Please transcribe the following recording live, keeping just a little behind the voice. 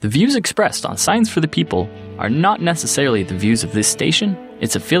The views expressed on Science for the People are not necessarily the views of this station,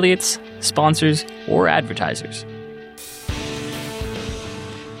 its affiliates, sponsors, or advertisers.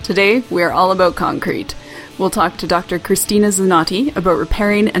 Today, we are all about concrete. We'll talk to Dr. Christina Zanotti about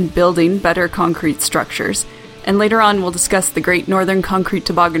repairing and building better concrete structures. And later on, we'll discuss the Great Northern Concrete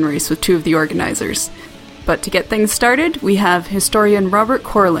Toboggan Race with two of the organizers. But to get things started, we have historian Robert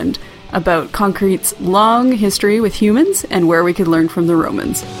Corland about concrete's long history with humans and where we could learn from the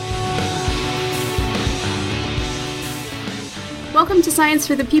Romans. Welcome to Science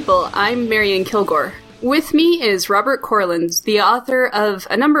for the People. I'm Marian Kilgore. With me is Robert Corland, the author of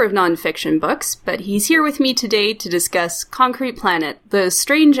a number of nonfiction books, but he's here with me today to discuss Concrete Planet, the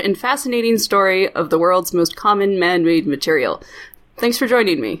strange and fascinating story of the world's most common man-made material. Thanks for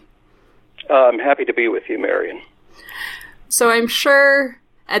joining me. I'm happy to be with you, Marian. So I'm sure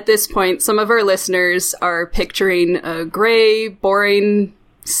at this point some of our listeners are picturing a gray, boring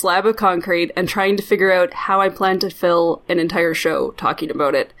slab of concrete and trying to figure out how I plan to fill an entire show talking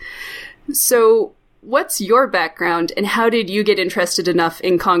about it. So what's your background, and how did you get interested enough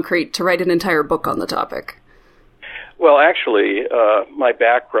in concrete to write an entire book on the topic? Well, actually, my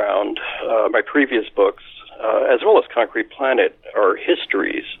background, my previous books, as well as Concrete Planet, are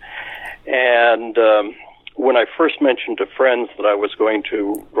histories. And when I first mentioned to friends that I was going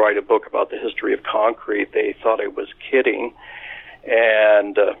to write a book about the history of concrete, they thought I was kidding.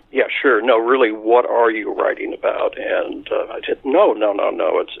 And, yeah, sure, no, really, what are you writing about? And I said, no,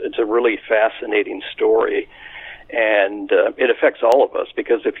 it's a really fascinating story. And it affects all of us,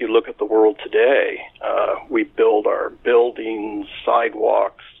 because if you look at the world today, we build our buildings,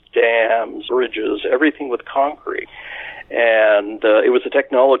 sidewalks, dams, bridges, everything with concrete. And it was a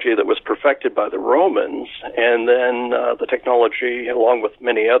technology that was perfected by the Romans, and then the technology, along with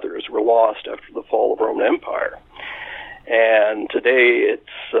many others, were lost after the fall of the Roman Empire. And today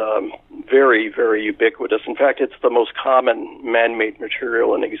it's very, very ubiquitous. In fact, it's the most common man-made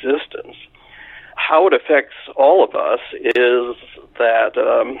material in existence. How it affects all of us is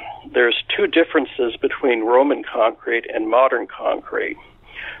that there's two differences between Roman concrete and modern concrete.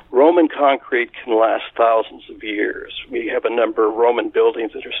 Roman concrete can last thousands of years. We have a number of Roman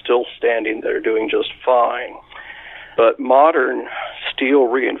buildings that are still standing that are doing just fine. But modern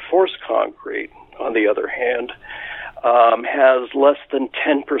steel-reinforced concrete, on the other hand, has less than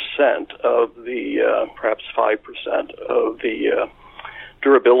 10% of the, perhaps 5% of the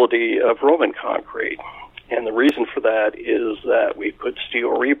durability of Roman concrete. And the reason for that is that we put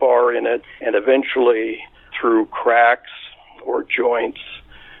steel rebar in it, and eventually, through cracks or joints,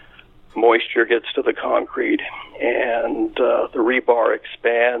 moisture gets to the concrete, and the rebar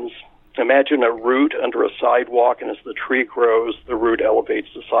expands. Imagine a root under a sidewalk, and as the tree grows, the root elevates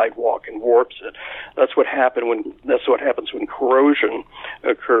the sidewalk and warps it. That's what happens when corrosion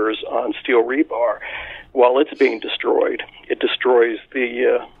occurs on steel rebar. While it's being destroyed, it destroys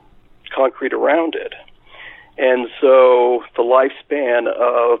the concrete around it. And so the lifespan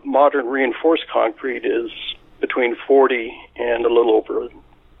of modern reinforced concrete is between 40 and a little over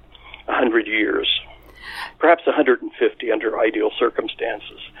 100 years, perhaps 150 under ideal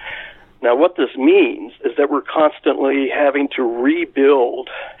circumstances. Now, what this means is that we're constantly having to rebuild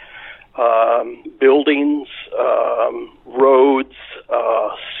buildings, roads,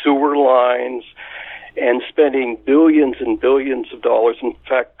 sewer lines, and spending billions and billions of dollars, in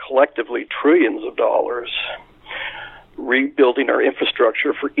fact, collectively trillions of dollars, rebuilding our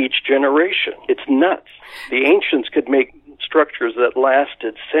infrastructure for each generation. It's nuts. The ancients could make structures that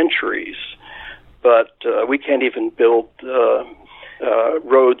lasted centuries, but we can't even build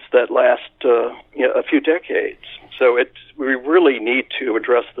roads that last a few decades. So we really need to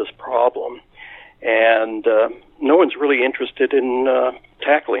address this problem, and no one's really interested in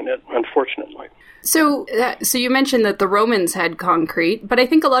tackling it, unfortunately. So you mentioned that the Romans had concrete, but I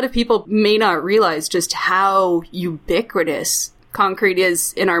think a lot of people may not realize just how ubiquitous concrete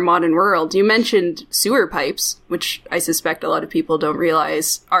is in our modern world. You mentioned sewer pipes, which I suspect a lot of people don't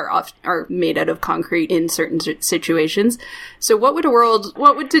realize are made out of concrete in certain situations. So what would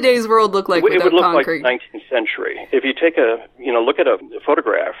today's world look like without concrete? It would look like the 19th century. If you take look at a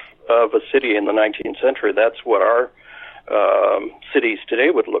photograph of a city in the 19th century, that's what our cities today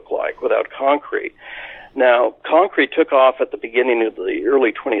would look like without concrete. Now, concrete took off at the beginning of the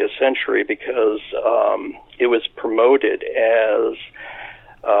early 20th century because it was promoted as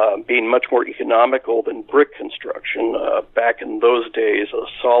being much more economical than brick construction. Back in those days, a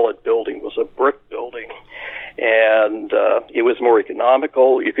solid building was a brick building, and it was more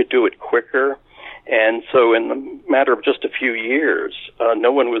economical. You could do it quicker. And so in the matter of just a few years,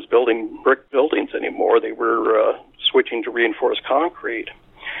 no one was building brick buildings anymore. They were switching to reinforced concrete.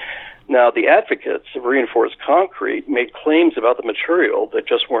 Now, the advocates of reinforced concrete made claims about the material that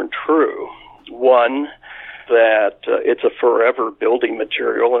just weren't true. One, that it's a forever building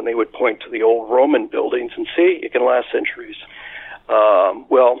material, and they would point to the old Roman buildings and see, it can last centuries.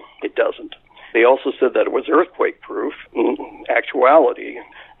 Well, it doesn't. They also said that it was earthquake-proof. In actuality,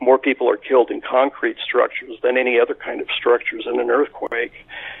 more people are killed in concrete structures than any other kind of structures in an earthquake.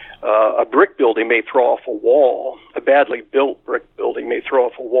 A brick building may throw off a wall. A badly built brick building may throw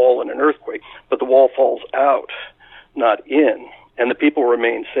off a wall in an earthquake, but the wall falls out, not in, and the people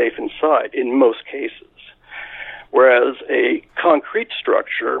remain safe inside in most cases. Whereas a concrete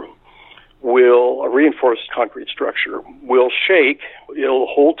structure a reinforced concrete structure will shake, it'll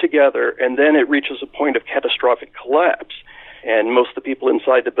hold together, and then it reaches a point of catastrophic collapse, and most of the people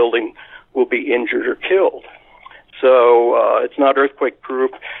inside the building will be injured or killed. So it's not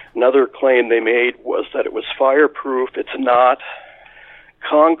earthquake-proof. Another claim they made was that it was fireproof. It's not.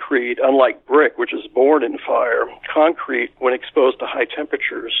 Concrete, unlike brick, which is born in fire, concrete, when exposed to high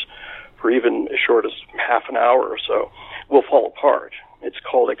temperatures for even as short as half an hour or so, will fall apart. It's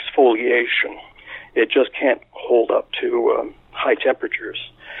called exfoliation. It just can't hold up to high temperatures.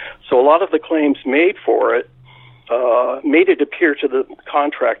 So a lot of the claims made for it made it appear to the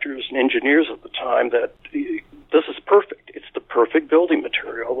contractors and engineers at the time that this is perfect. It's the perfect building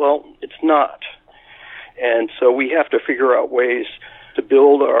material. Well, it's not. And so we have to figure out ways to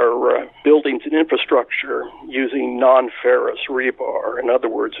build our buildings and infrastructure using non-ferrous rebar. In other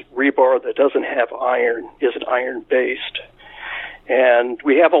words, rebar that doesn't have iron, isn't iron-based. And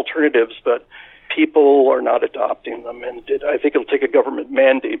we have alternatives, but people are not adopting them. And I think it'll take a government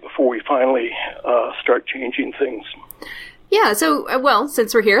mandate before we finally start changing things. Yeah, so, well,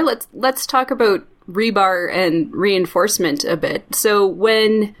 since we're here, let's talk about rebar and reinforcement a bit. So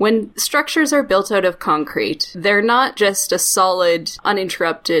when structures are built out of concrete, they're not just a solid,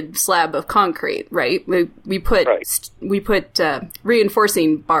 uninterrupted slab of concrete, right? We put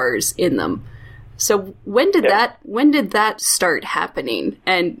reinforcing bars in them. So when did that start happening,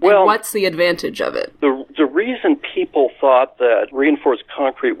 and what's the advantage of it? The reason people thought that reinforced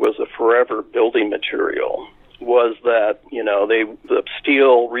concrete was a forever building material was that, the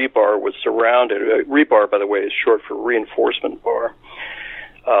steel rebar was surrounded. Rebar, by the way, is short for reinforcement bar.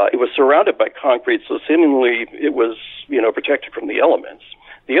 It was surrounded by concrete, so seemingly it was, protected from the elements.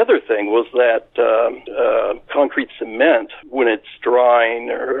 The other thing was that concrete cement, when it's drying,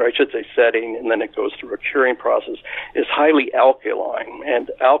 or I should say setting, and then it goes through a curing process, is highly alkaline,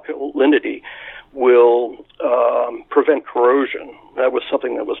 and alkalinity will prevent corrosion. That was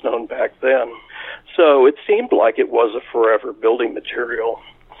something that was known back then. So it seemed like it was a forever building material.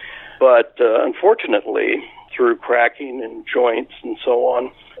 But unfortunately, through cracking and joints and so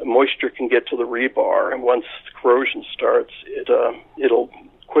on, moisture can get to the rebar, and once corrosion starts, it'll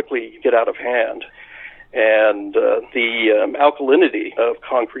quickly get out of hand. And the alkalinity of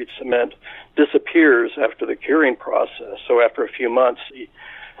concrete cement disappears after the curing process. So after a few months, the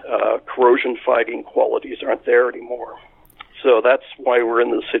corrosion-fighting qualities aren't there anymore. So that's why we're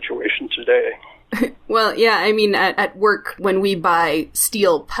in this situation today. Well, yeah, I mean, at work, when we buy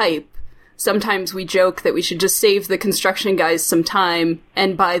steel pipe, sometimes we joke that we should just save the construction guys some time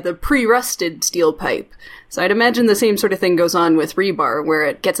and buy the pre-rusted steel pipe. So I'd imagine the same sort of thing goes on with rebar, where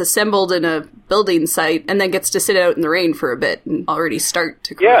it gets assembled in a building site and then gets to sit out in the rain for a bit and already start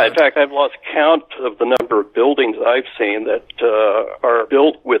to corrode. Yeah, in fact, I've lost count of the number of buildings I've seen that are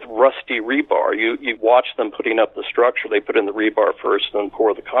built with rusty rebar. You watch them putting up the structure. They put in the rebar first and then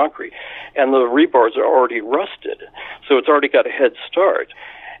pour the concrete. And the rebars are already rusted, so it's already got a head start.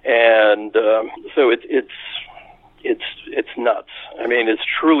 And so it's nuts. I mean, it's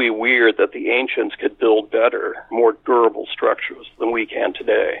truly weird that the ancients could build better, more durable structures than we can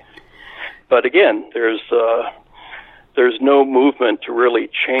today. But again, there's no movement to really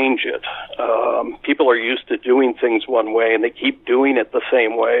change it. People are used to doing things one way, and they keep doing it the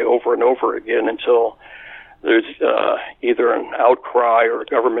same way over and over again until there's either an outcry or a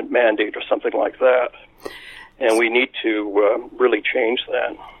government mandate or something like that. And we need to really change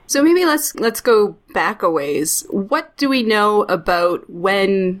that. So maybe let's go back a ways. What do we know about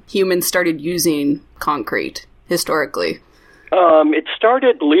when humans started using concrete historically? It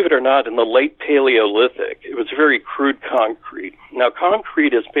started, believe it or not, in the late Paleolithic. It was very crude concrete. Now,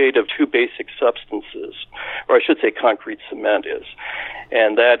 concrete is made of two basic substances, or I should say concrete cement is,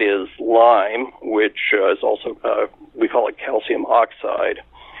 and that is lime, which is also, we call it calcium oxide,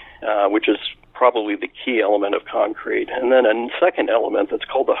 which is probably the key element of concrete. And then a second element that's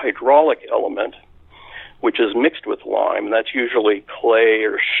called the hydraulic element, which is mixed with lime, and that's usually clay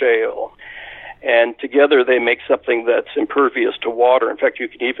or shale. And together they make something that's impervious to water. In fact, you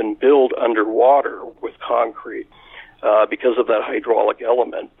can even build underwater with concrete because of that hydraulic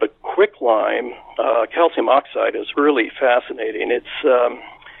element. But quicklime, calcium oxide, is really fascinating. It's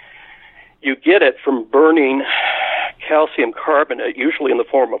you get it from burning calcium carbonate, usually in the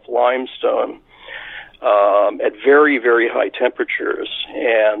form of limestone, at very, very high temperatures.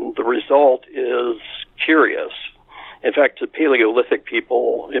 And the result is curious. In fact, to Paleolithic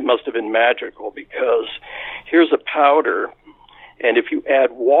people, it must have been magical, because here's a powder, and if you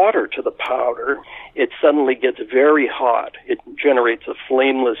add water to the powder, it suddenly gets very hot. It generates a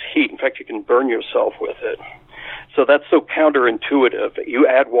flameless heat. In fact, you can burn yourself with it. So that's so counterintuitive. You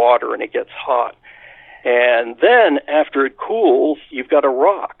add water and it gets hot. And then after it cools, you've got a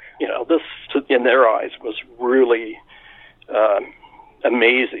rock. You know, this, in their eyes, was really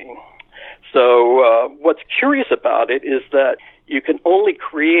amazing. So what's curious about it is that you can only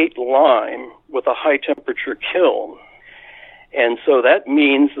create lime with a high-temperature kiln. And so that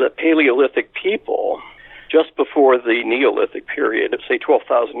means that Paleolithic people, just before the Neolithic period, say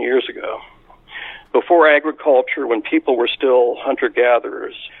 12,000 years ago, before agriculture, when people were still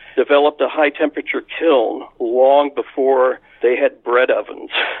hunter-gatherers, developed a high-temperature kiln long before they had bread ovens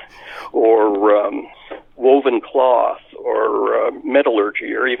or woven cloth or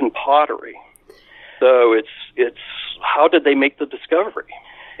metallurgy or even pottery. So it's how did they make the discovery?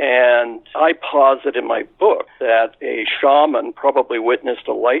 And I posit in my book that a shaman probably witnessed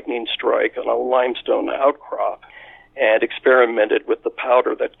a lightning strike on a limestone outcrop and experimented with the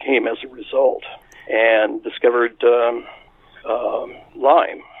powder that came as a result and discovered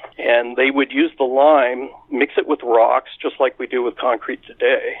lime. And they would use the lime, mix it with rocks, just like we do with concrete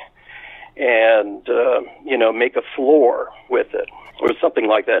today, and, make a floor with it, or something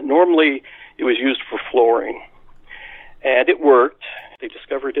like that. Normally, it was used for flooring. And it worked. They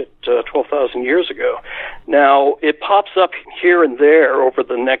discovered it 12,000 years ago. Now, it pops up here and there over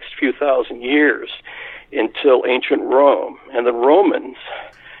the next few thousand years until ancient Rome. And the Romans,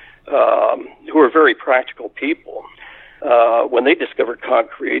 who are very practical people, when they discovered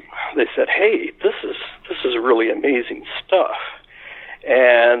concrete, they said, hey, this is really amazing stuff.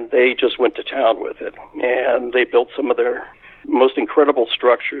 And they just went to town with it. And they built some of their most incredible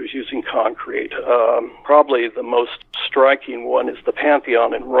structures using concrete. Probably the most striking one is the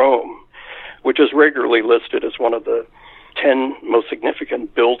Pantheon in Rome, which is regularly listed as one of the 10 most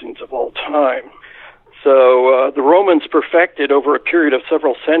significant buildings of all time. So the Romans perfected over a period of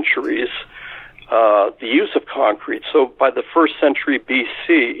several centuries the use of concrete. So by the 1st century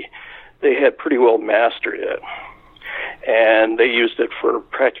BC, they had pretty well mastered it. And they used it for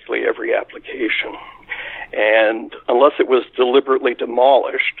practically every application. And unless it was deliberately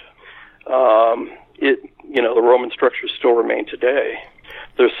demolished, the Roman structures still remain today.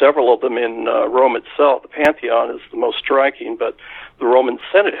 There's several of them in Rome itself. The Pantheon is the most striking, but the Roman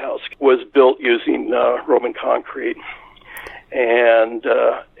Senate House was built using Roman concrete. And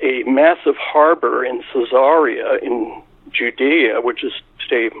a massive harbor in Caesarea in Judea, which is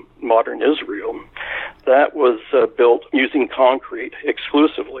today modern Israel, that was built using concrete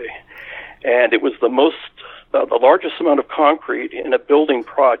exclusively. And it was the largest amount of concrete in a building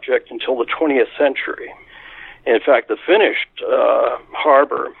project until the 20th century. In fact, the finished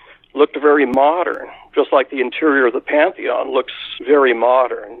harbor looked very modern, just like the interior of the Pantheon looks very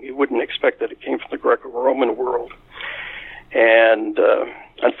modern. You wouldn't expect that it came from the Greco-Roman world. And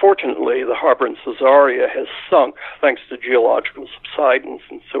unfortunately, the harbor in Caesarea has sunk thanks to geological subsidence,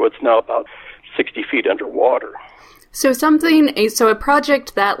 and so it's now about 60 feet underwater. So a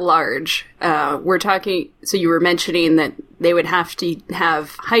project that large, so you were mentioning that they would have to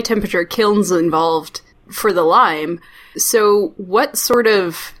have high temperature kilns involved for the lime. So what sort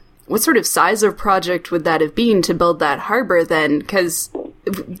of size of project would that have been to build that harbor then? Because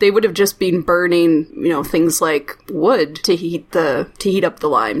they would have just been burning, things like wood to heat up the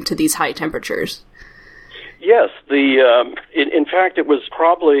lime to these high temperatures. Yes, in fact, it was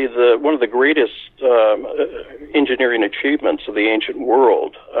probably one of the greatest engineering achievements of the ancient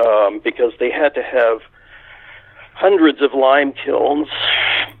world, because they had to have hundreds of lime kilns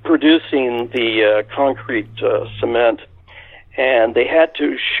producing the concrete cement, and they had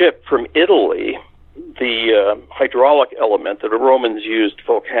to ship from Italy the hydraulic element that the Romans used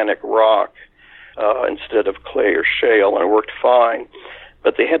volcanic rock instead of clay or shale, and it worked fine.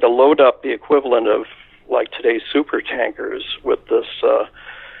 But they had to load up the equivalent of like today's super tankers with this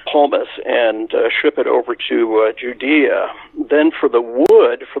pumice and ship it over to Judea. Then for the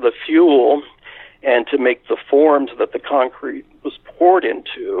wood, for the fuel, and to make the forms that the concrete was poured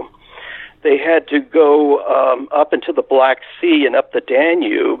into, they had to go up into the Black Sea and up the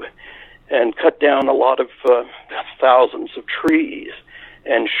Danube and cut down a lot of thousands of trees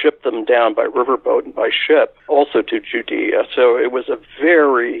and shipped them down by riverboat and by ship also to Judea. So it was a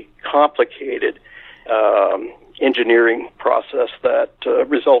very complicated engineering process that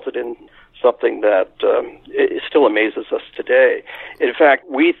resulted in something that it still amazes us today. In fact,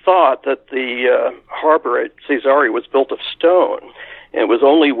 we thought that the harbor at Caesarea was built of stone, and it was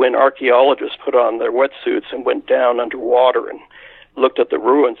only when archaeologists put on their wetsuits and went down underwater and looked at the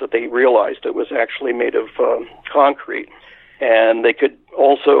ruins that they realized it was actually made of concrete. And they could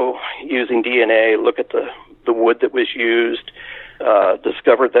also, using DNA, look at the wood that was used,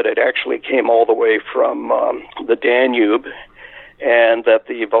 discovered that it actually came all the way from the Danube, and that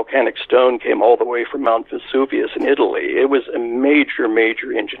the volcanic stone came all the way from Mount Vesuvius in Italy. It was a major,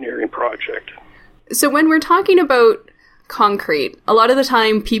 major engineering project. So when we're talking about concrete, a lot of the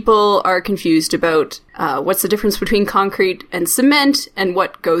time people are confused about what's the difference between concrete and cement and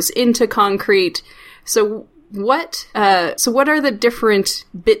what goes into concrete. So what are the different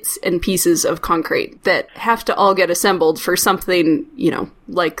bits and pieces of concrete that have to all get assembled for something,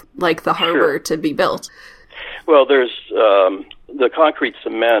 like the harbor to be built? Well, there's the concrete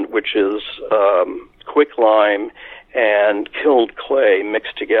cement, which is quicklime and kilned clay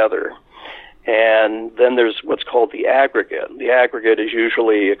mixed together. And then there's what's called the aggregate. The aggregate is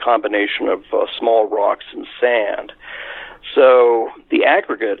usually a combination of small rocks and sand. So the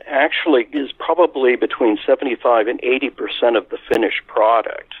aggregate actually is probably between 75 and 80% of the finished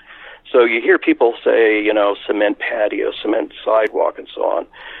product. So you hear people say, cement patio, cement sidewalk, and so on,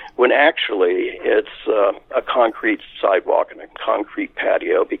 when actually it's a concrete sidewalk and a concrete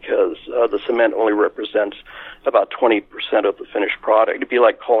patio, because the cement only represents about 20% of the finished product. It'd be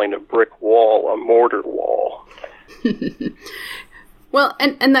like calling a brick wall a mortar wall. Well,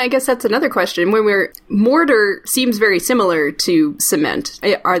 and I guess that's another question. Mortar seems very similar to cement.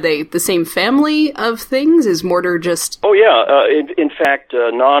 Are they the same family of things? Is mortar just... Oh, yeah. In fact,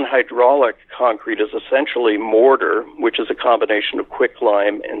 non-hydraulic concrete is essentially mortar, which is a combination of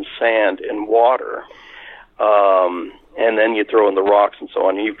quicklime and sand and water. And then you throw in the rocks and so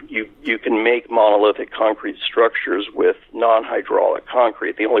on. You can make monolithic concrete structures with non-hydraulic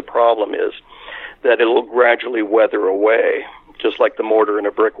concrete. The only problem is that it'll gradually weather away, just like the mortar in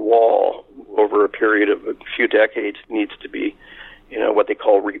a brick wall. Over a period of a few decades needs to be, what they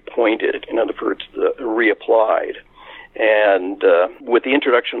call repointed, in other words, reapplied. And with the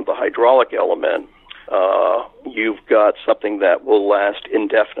introduction of the hydraulic element, you've got something that will last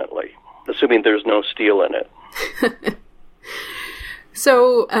indefinitely, assuming there's no steel in it.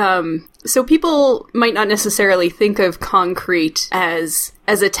 So people might not necessarily think of concrete as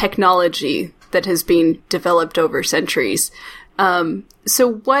a technology that has been developed over centuries.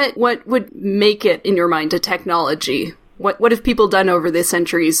 So what would make it, in your mind, a technology? What have people done over the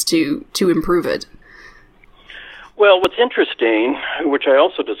centuries to improve it? Well, what's interesting, which I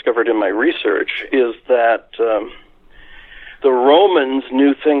also discovered in my research, is that the Romans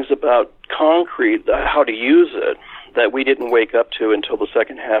knew things about concrete, how to use it, that we didn't wake up to until the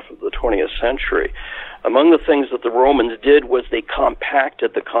second half of the 20th century. Among the things that the Romans did was they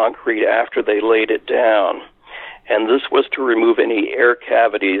compacted the concrete after they laid it down. And this was to remove any air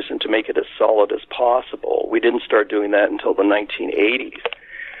cavities and to make it as solid as possible. We didn't start doing that until the 1980s.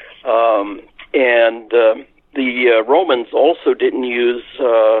 The Romans also didn't use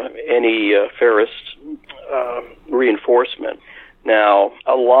any ferrous reinforcement. Now,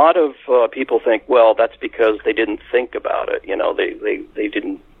 a lot of people think, well, that's because they didn't think about it. They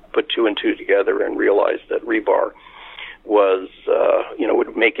didn't put two and two together and realize that rebar was,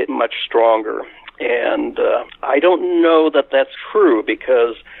 would make it much stronger. And I don't know that that's true,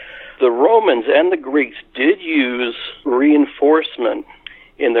 because the Romans and the Greeks did use reinforcement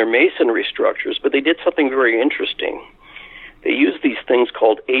in their masonry structures, but they did something very interesting. They used these things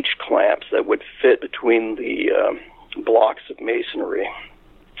called H-clamps that would fit between the blocks of masonry,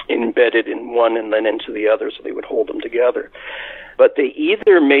 embedded in one and then into the other, so they would hold them together. But they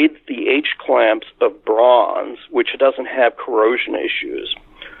either made the H-clamps of bronze, which doesn't have corrosion issues,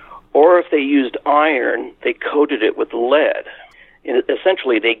 or if they used iron, they coated it with lead. And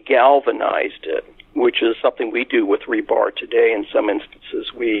essentially, they galvanized it, which is something we do with rebar today. In some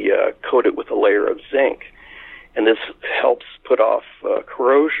instances, we coat it with a layer of zinc, and this helps put off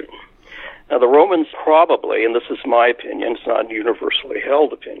corrosion. Now, the Romans probably, and this is my opinion, it's not a universally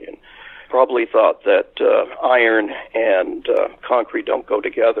held opinion, probably thought that iron and concrete don't go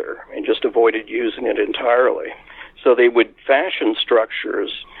together and just avoided using it entirely. So they would fashion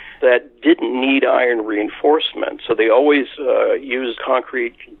structures that didn't need iron reinforcement. So they always used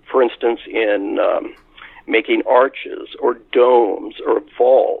concrete, for instance, in making arches or domes or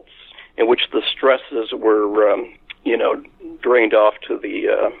vaults. in which the stresses were, drained off to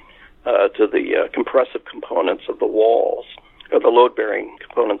the compressive components of the walls, or the load-bearing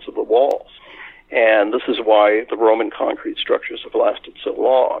components of the walls. And this is why the Roman concrete structures have lasted so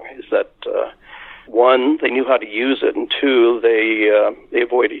long, is that, one, they knew how to use it, and two, they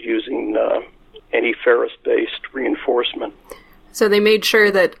avoided using any ferrous-based reinforcement. So they made sure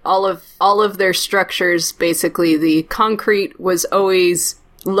that all of their structures, basically, the concrete was always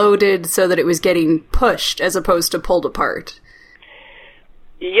loaded so that it was getting pushed as opposed to pulled apart.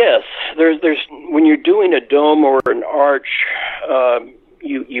 Yes, there's when you're doing a dome or an arch,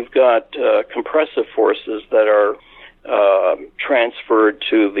 you've got compressive forces that are transferred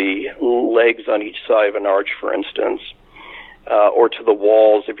to the legs on each side of an arch, for instance, or to the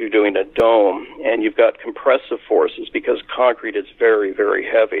walls if you're doing a dome. And you've got compressive forces because concrete is very, very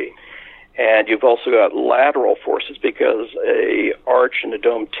heavy. And you've also got lateral forces because a arch and a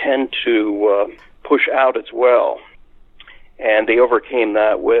dome tend to push out as well. And they overcame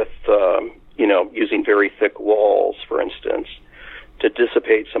that with, using very thick walls, for instance, to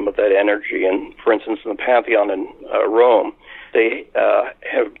dissipate some of that energy. And, for instance, in the Pantheon in Rome, they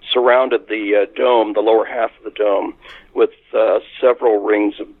have surrounded the dome, the lower half of the dome, with several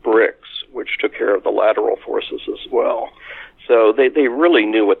rings of bricks, which took care of the lateral forces as well. So they really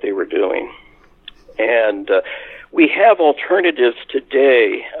knew what they were doing. And we have alternatives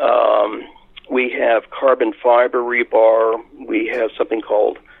today. We have carbon fiber rebar. We have something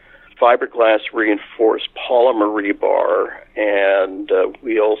called fiberglass reinforced polymer rebar. And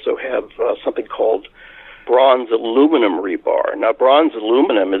we also have something called bronze aluminum rebar. Now, bronze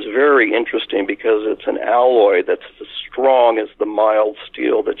aluminum is very interesting because it's an alloy that's as strong as the mild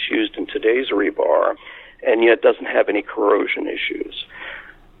steel that's used in today's rebar, and yet doesn't have any corrosion issues.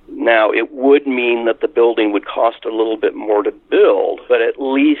 Now, it would mean that the building would cost a little bit more to build, but at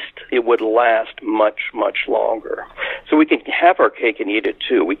least it would last much, much longer. So we can have our cake and eat it,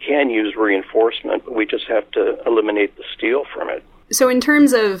 too. We can use reinforcement, but we just have to eliminate the steel from it. So in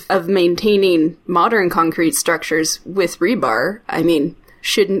terms of maintaining modern concrete structures with rebar, I mean,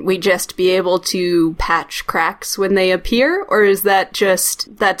 shouldn't we just be able to patch cracks when they appear? Or is that's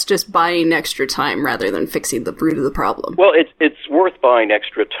just buying extra time rather than fixing the root of the problem? Well, it's worth buying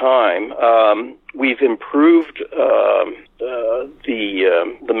extra time. We've improved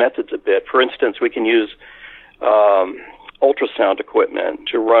the methods a bit. For instance, we can use ultrasound equipment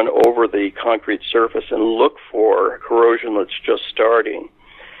to run over the concrete surface and look for corrosion that's just starting.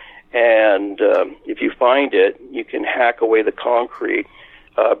 And if you find it, you can hack away the concrete,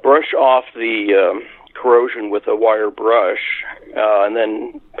 brush off the corrosion with a wire brush, and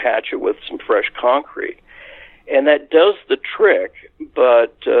then patch it with some fresh concrete. And that does the trick,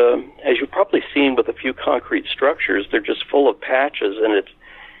 but as you've probably seen with a few concrete structures, they're just full of patches, and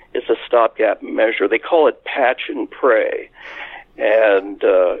it's a stopgap measure. They call it patch and pray, and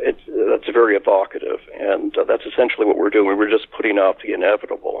that's very evocative, and that's essentially what we're doing. We're just putting off the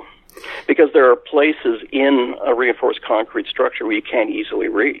inevitable, because there are places in a reinforced concrete structure where you can't easily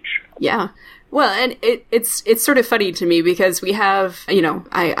reach. Yeah. Well, and it's sort of funny to me because we have,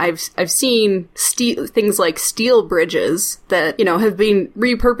 I've seen things like steel bridges that, have been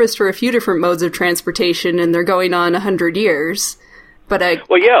repurposed for a few different modes of transportation, and they're going on 100 years.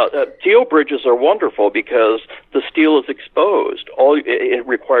 Steel bridges are wonderful because the steel is exposed. It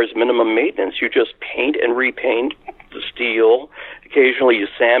requires minimum maintenance. You just paint and repaint the steel. Occasionally you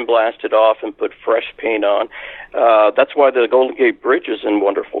sandblast it off and put fresh paint on. That's why the Golden Gate Bridge is in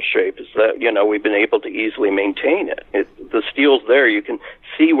wonderful shape, is that, we've been able to easily maintain it. The steel's there. You can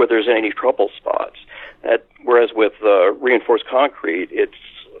see where there's any trouble spots. Whereas with reinforced concrete, it's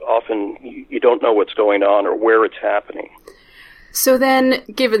often you don't know what's going on or where it's happening. So then,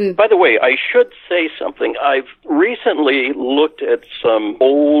 By the way, I should say something. I've recently looked at some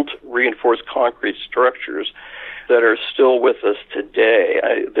old reinforced concrete structures that are still with us today.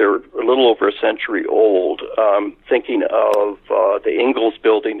 They're a little over a century old. Thinking of the Ingalls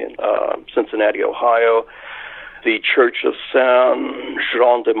building in Cincinnati, Ohio, the Church of Saint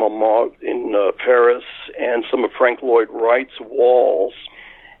Jean de Montmartre in Paris, and some of Frank Lloyd Wright's walls.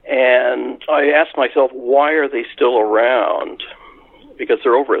 And I asked myself, why are they still around? Because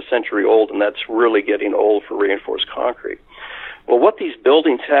they're over a century old, and that's really getting old for reinforced concrete. Well, what these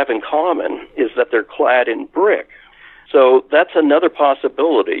buildings have in common is that they're clad in brick. So that's another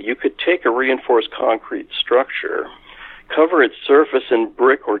possibility. You could take a reinforced concrete structure, cover its surface in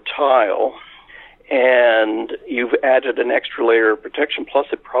brick or tile, and you've added an extra layer of protection, plus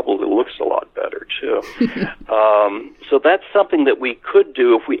it probably looks a lot better, too. So that's something that we could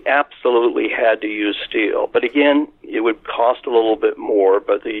do if we absolutely had to use steel. But again, it would cost a little bit more,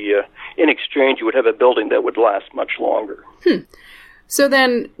 but in exchange, you would have a building that would last much longer. So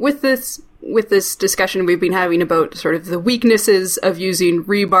then, with this discussion we've been having about sort of the weaknesses of using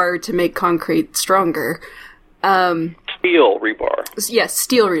rebar to make concrete stronger. Steel rebar. Yes,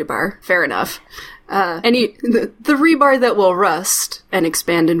 steel rebar. Fair enough. The rebar that will rust and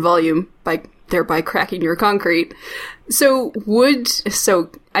expand in volume thereby cracking your concrete. So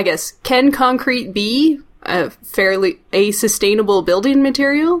I guess, can concrete be a sustainable building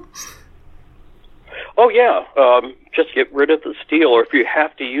material? Oh, yeah. Just get rid of the steel, or if you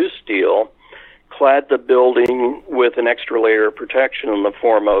have to use steel, clad the building with an extra layer of protection in the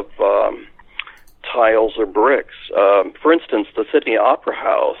form of tiles or bricks. For instance, the Sydney Opera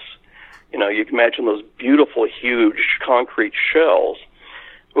House, you can imagine those beautiful, huge concrete shells.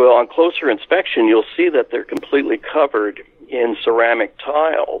 Well, on closer inspection, you'll see that they're completely covered in ceramic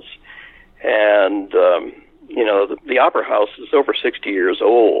tiles. And, the Opera House is over 60 years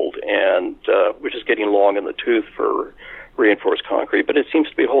old, and which is getting long in the tooth for reinforced concrete, but it seems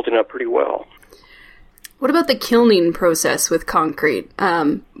to be holding up pretty well. What about the kilning process with concrete?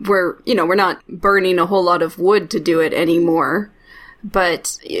 We're not burning a whole lot of wood to do it anymore,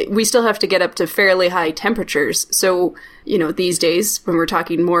 but we still have to get up to fairly high temperatures. So, these days, when we're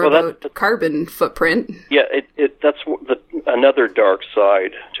talking more about carbon footprint. Yeah, that's another dark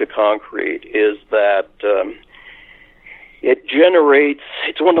side to concrete is that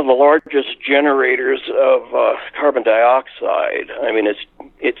it's one of the largest generators of carbon dioxide. I mean,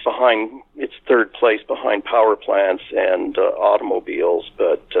 it's third place behind power plants and automobiles,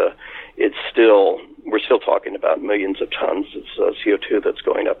 but we're still talking about millions of tons of CO2 that's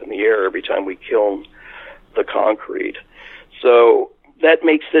going up in the air every time we kiln the concrete. So that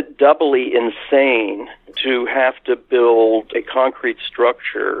makes it doubly insane to have to build a concrete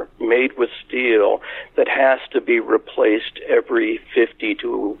structure made with steel that has to be replaced every 50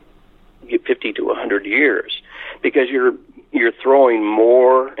 to 100 years, because you're throwing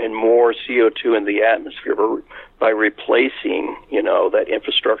more and more CO2 in the atmosphere by replacing, that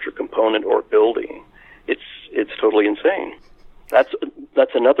infrastructure component or building. It's totally insane. That's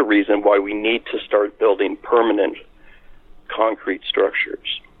another reason why we need to start building permanent concrete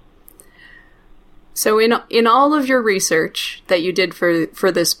structures. So in all of your research that you did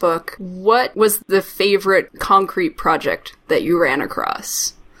for this book, what was the favorite concrete project that you ran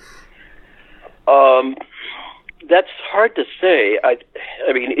across? That's hard to say. I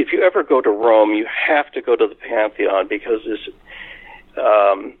mean, if you ever go to Rome, you have to go to the Pantheon, because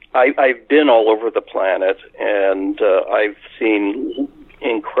I've been all over the planet, and I've seen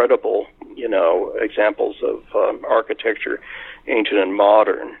incredible, examples of architecture, ancient and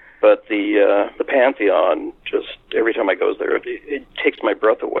modern. But the Pantheon, just every time I go there, it takes my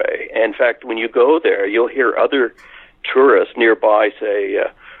breath away. In fact, when you go there, you'll hear other tourists nearby say,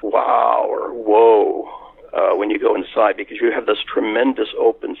 wow, or whoa, when you go inside, because you have this tremendous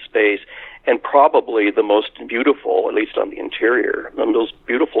open space, and probably the most beautiful, at least on the interior, the most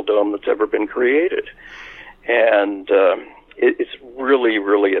beautiful dome that's ever been created. And it's really,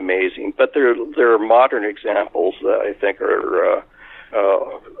 really amazing. But there are modern examples that I think are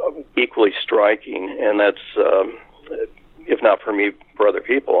equally striking, and that's, if not for me, for other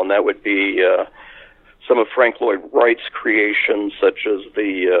people, and that would be some of Frank Lloyd Wright's creations, such as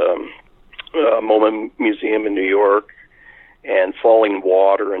the MoMA Museum in New York, and Falling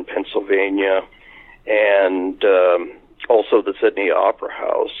Water in Pennsylvania, and also the Sydney Opera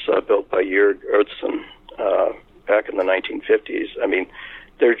House, built by Georg Utzon back in the 1950s. I mean,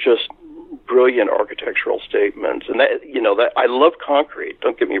 they're just brilliant architectural statements. And that I love concrete,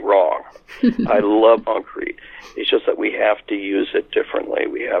 don't get me wrong. I love concrete. It's just that we have to use it differently.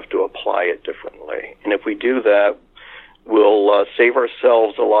 We have to apply it differently. And if we do that, we'll save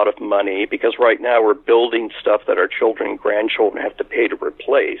ourselves a lot of money, because right now we're building stuff that our children and grandchildren have to pay to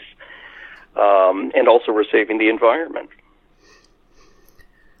replace. And also we're saving the environment.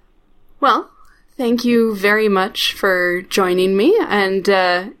 Well, thank you very much for joining me. And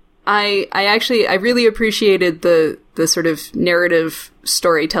I really appreciated the sort of narrative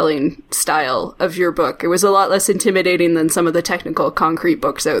storytelling style of your book. It was a lot less intimidating than some of the technical concrete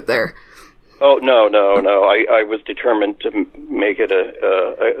books out there. Oh, no. I was determined to make it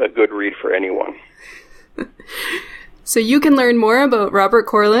a good read for anyone. So you can learn more about Robert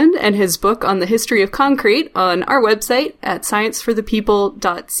Corland and his book on the history of concrete on our website at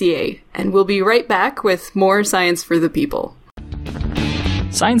scienceforthepeople.ca. And we'll be right back with more Science for the People.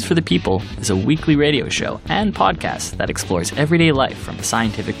 Science for the People is a weekly radio show and podcast that explores everyday life from a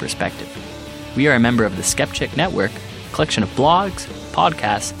scientific perspective. We are a member of the Skepchick Network, a collection of blogs,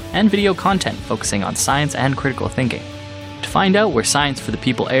 podcasts, and video content focusing on science and critical thinking. To find out where Science for the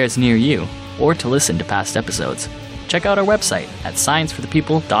People airs near you, or to listen to past episodes, check out our website at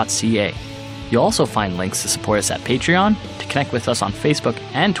scienceforthepeople.ca. You'll also find links to support us at Patreon, to connect with us on Facebook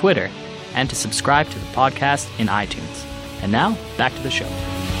and Twitter, and to subscribe to the podcast in iTunes. And now, back to the show.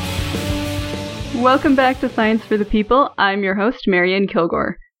 Welcome back to Science for the People. I'm your host, Marianne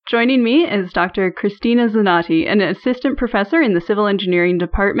Kilgore. Joining me is Dr. Christina Zanotti, an assistant professor in the Civil Engineering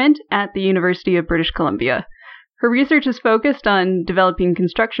Department at the University of British Columbia. Her research is focused on developing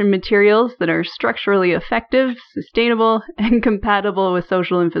construction materials that are structurally effective, sustainable, and compatible with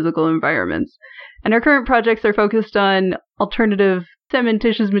social and physical environments. And her current projects are focused on alternative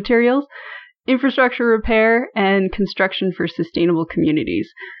cementitious materials, infrastructure repair, and construction for sustainable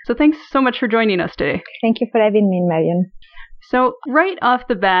communities. So thanks so much for joining us today. Thank you for having me, Marian. So right off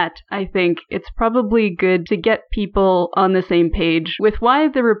the bat, I think it's probably good to get people on the same page with why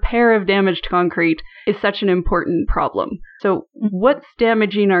the repair of damaged concrete is such an important problem. So what's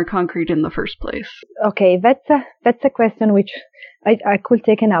damaging our concrete in the first place? Okay, that's a question which I could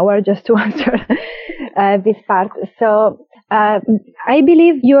take an hour just to answer this part. So I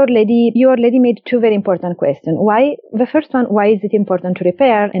believe you already made two very important questions. Why? The first one, why is it important to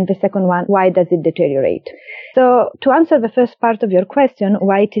repair? And the second one, why does it deteriorate? So to answer the first part of your question,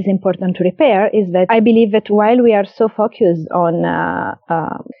 why it is important to repair, is that I believe that while we are so focused on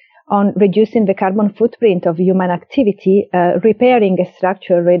reducing the carbon footprint of human activity, repairing a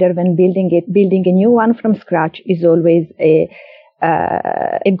structure rather than building a new one from scratch is always a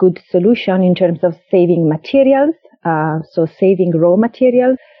good solution in terms of saving materials. So saving raw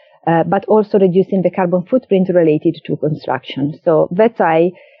materials, but also reducing the carbon footprint related to construction. So that's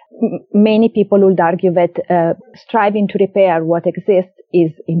why many people would argue that striving to repair what exists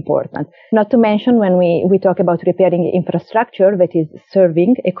is important. Not to mention when we talk about repairing infrastructure that is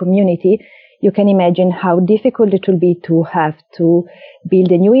serving a community, you can imagine how difficult it will be to have to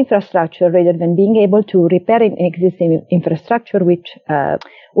build a new infrastructure rather than being able to repair an existing infrastructure, which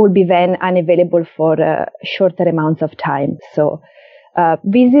will be then unavailable for shorter amounts of time. So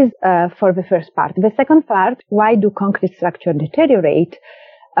this is for the first part. The second part, why do concrete structures deteriorate?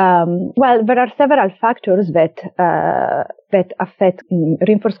 Well, there are several factors that affect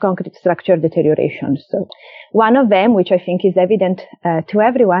reinforced concrete structure deterioration. So one of them, which I think is evident to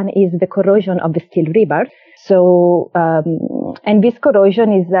everyone, is the corrosion of the steel rebar. So, and this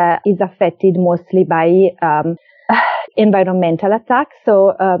corrosion is affected mostly by environmental attacks.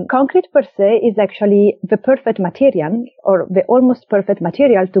 So, concrete per se is actually the perfect material, or the almost perfect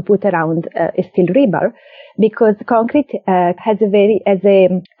material to put around a steel rebar, because concrete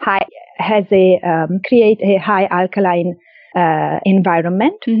create a high alkaline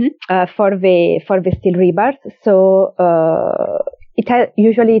environment for the steel rebars. So it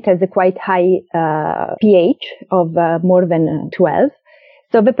has a quite high pH of more than 12.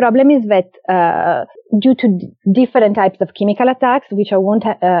 So the problem is that due to different types of chemical attacks, which I won't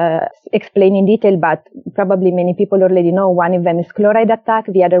explain in detail, but probably many people already know, one of them is chloride attack,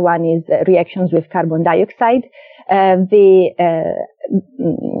 the other one is reactions with carbon dioxide.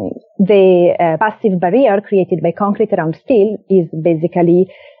 The passive barrier created by concrete around steel is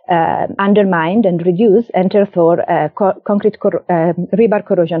basically undermined and reduced, and therefore concrete rebar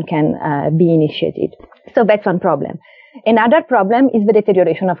corrosion can be initiated. So that's one problem. Another problem is the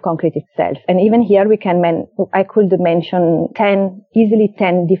deterioration of concrete itself. And even here I could mention 10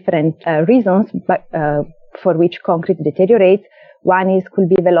 different reasons for which concrete deteriorates. One could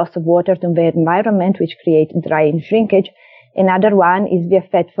be the loss of water to the environment, which creates dry and shrinkage. Another one is the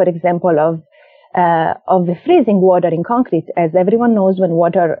effect, for example, of the freezing water in concrete. As everyone knows, when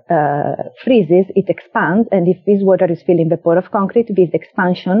water freezes, it expands, and if this water is filling the pore of concrete, this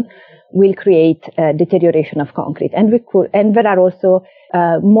expansion will create deterioration of concrete. And there are also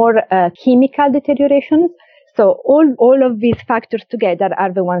more chemical deteriorations. So all of these factors together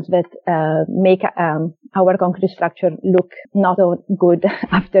are the ones that make our concrete structure look not so good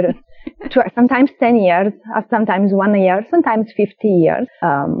after sometimes 10 years, sometimes 1 year, sometimes 50 years.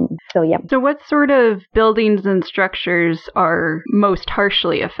 So what sort of buildings and structures are most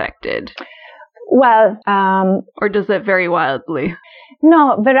harshly affected? Well, or does it vary wildly?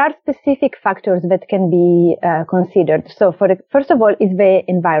 No, there are specific factors that can be considered. So first of all is the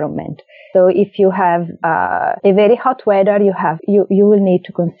environment. So if you have a very hot weather, you will need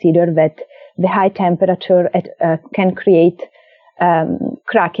to consider that the high temperature can create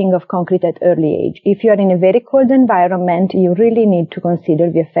cracking of concrete at early age. If you are in a very cold environment, you really need to consider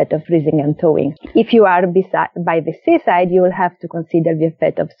the effect of freezing and thawing. If you are by the seaside, you will have to consider the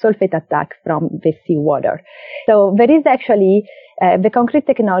effect of sulfate attack from the seawater. So there is actually the concrete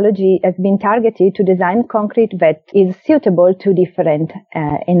technology has been targeted to design concrete that is suitable to different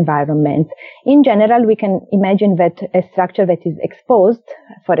environments. In general, we can imagine that a structure that is exposed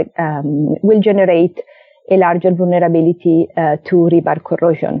will generate a larger vulnerability to rebar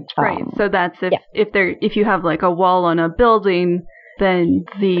corrosion. Right. So that's if you have like a wall on a building, then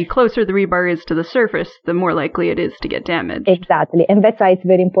the closer the rebar is to the surface, the more likely it is to get damaged. Exactly. And that's why it's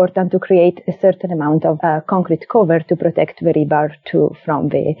very important to create a certain amount of concrete cover to protect the rebar from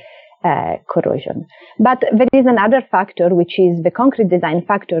the corrosion. But there is another factor, which is the concrete design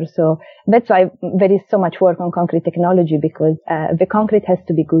factor. So that's why there is so much work on concrete technology, because the concrete has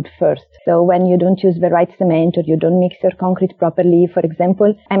to be good first. So when you don't use the right cement or you don't mix your concrete properly, for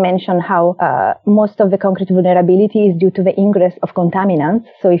example, I mentioned how most of the concrete vulnerability is due to the ingress of contaminants.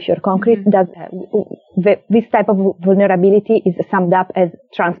 So if your concrete does, this type of vulnerability is summed up as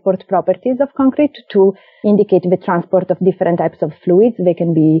transport properties of concrete to indicate the transport of different types of fluids. They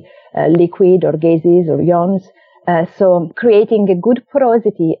can be liquid or gases or ions. So creating a good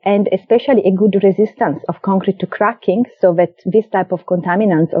porosity and especially a good resistance of concrete to cracking so that this type of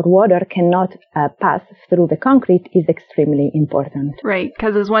contaminants or water cannot pass through the concrete is extremely important. Right,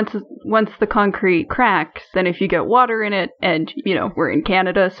 because once the concrete cracks, then if you get water in it and, we're in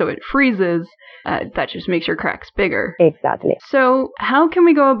Canada, so it freezes, that just makes your cracks bigger. Exactly. So how can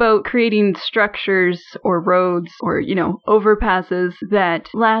we go about creating structures or roads or, overpasses that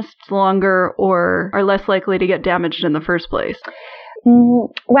last longer or are less likely to get damaged in the first place?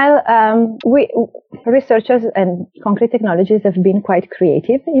 We researchers and concrete technologies have been quite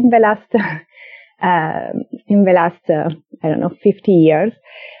creative in the last 50 years.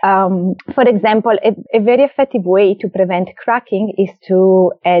 For example, a very effective way to prevent cracking is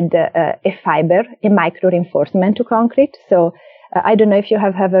to add a micro reinforcement to concrete. So I don't know if you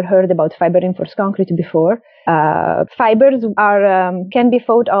have ever heard about fiber reinforced concrete before. Fibers can be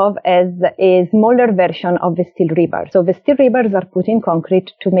thought of as a smaller version of the steel rebar. So the steel rebars are put in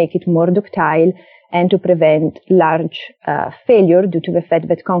concrete to make it more ductile and to prevent large failure due to the fact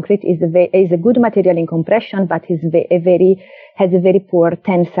that concrete is a good material in compression, but has a very poor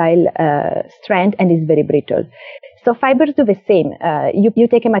tensile strength and is very brittle. So fibers do the same. You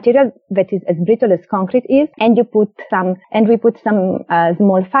take a material that is as brittle as concrete is, and we put some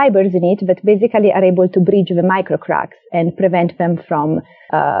small fibers in it that basically are able to bridge the micro cracks and prevent them from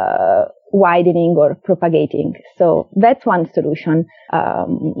widening or propagating. So that's one solution.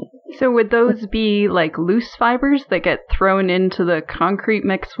 So would those be like loose fibers that get thrown into the concrete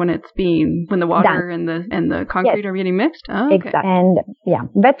mix when the water and the concrete are getting mixed? Oh, okay. Exactly. And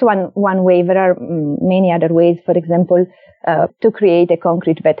that's one way. There are many other ways. For example, to create a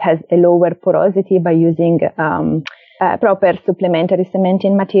concrete that has a lower porosity by using proper supplementary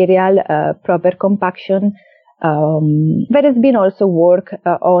cementing material, proper compaction. There has been also work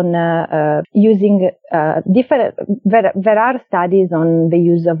on using different. There are studies on the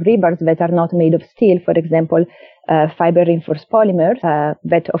use of rebars that are not made of steel. For example, fiber reinforced polymers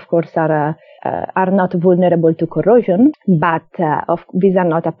that, of course, are not vulnerable to corrosion, but these are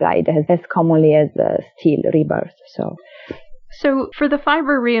not applied as commonly as steel rebars. So for the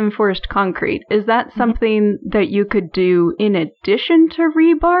fiber reinforced concrete, is that something that you could do in addition to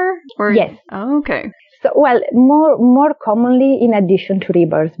rebar? Or? Yes. Oh, okay. So, more commonly in addition to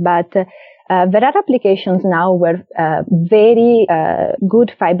rebars, but there are applications now where very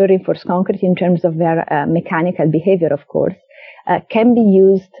good fiber reinforced concrete in terms of their mechanical behavior, of course, can be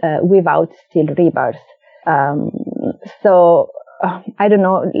used without steel rebars. I don't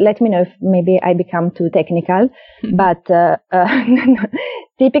know, let me know if maybe I become too technical, but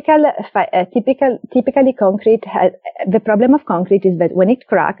typically concrete the problem of concrete is that when it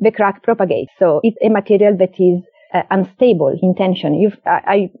cracks, the crack propagates. So it's a material that is unstable in tension.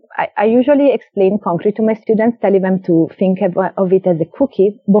 I usually explain concrete to my students, telling them to think of it as a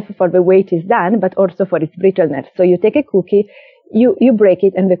cookie, both for the way it is done, but also for its brittleness. So you take a cookie, you break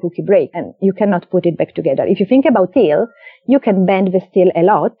it and the cookie breaks, and you cannot put it back together. If you think about steel, you can bend the steel a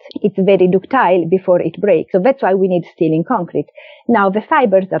lot. It's very ductile before it breaks. So that's why we need steel in concrete. Now, the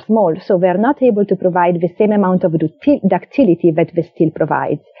fibers are small, so they're not able to provide the same amount of ductility that the steel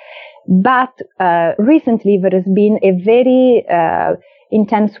provides. But recently, there has been a very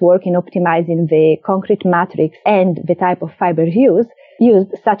intense work in optimizing the concrete matrix and the type of fibers used,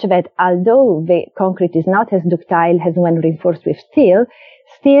 such that although the concrete is not as ductile as when reinforced with steel,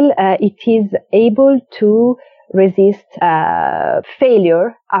 still it is able to resist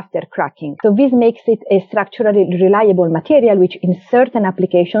failure after cracking. So this makes it a structurally reliable material, which in certain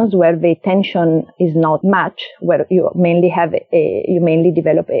applications where the tension is not much, where you mainly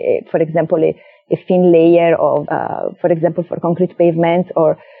develop, for example, a thin layer of, for example, for concrete pavements,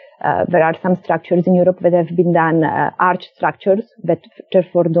 or there are some structures in Europe that have been done, arch structures that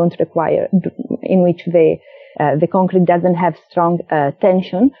therefore don't require, in which the concrete doesn't have strong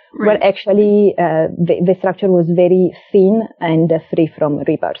tension, right, where actually the structure was very thin and free from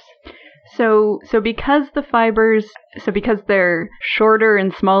rivers. So because because they're shorter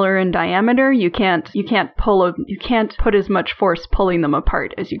and smaller in diameter, you can't put as much force pulling them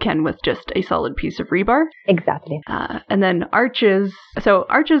apart as you can with just a solid piece of rebar. Exactly. And then arches,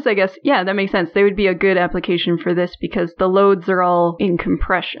 I guess, yeah, that makes sense. They would be a good application for this because the loads are all in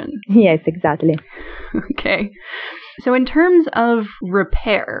compression. Yes, exactly. Okay. So in terms of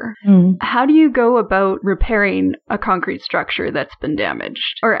repair, how do you go about repairing a concrete structure that's been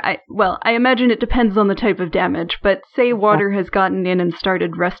damaged? Or I imagine it depends on the type of damage, but say water has gotten in and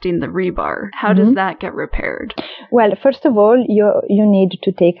started rusting the rebar. How does that get repaired? Well, first of all, you need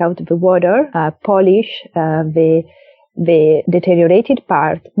to take out the water, polish the deteriorated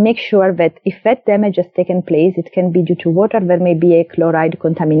part, make sure that if that damage has taken place, it can be due to water. There may be a chloride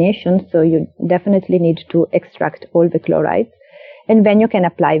contamination, so you definitely need to extract all the chlorides. And then you can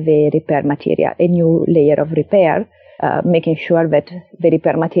apply the repair material, a new layer of repair, making sure that the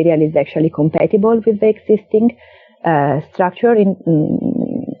repair material is actually compatible with the existing structure.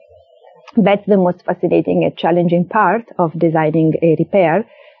 That's the most fascinating and challenging part of designing a repair.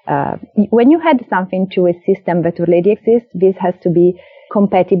 When you add something to a system that already exists, this has to be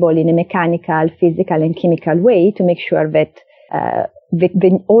compatible in a mechanical, physical, and chemical way to make sure that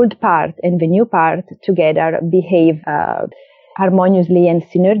the old part and the new part together behave harmoniously and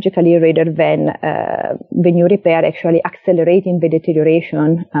synergically, rather than the new repair actually accelerating the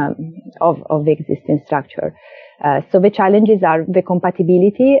deterioration of the existing structure. So the challenges are the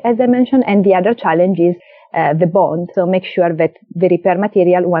compatibility, as I mentioned, and the other challenge is the bond. So make sure that the repair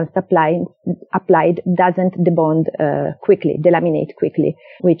material, once applied, doesn't debond quickly, delaminate quickly,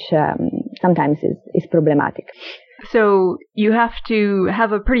 which sometimes is problematic. So you have to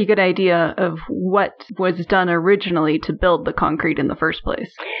have a pretty good idea of what was done originally to build the concrete in the first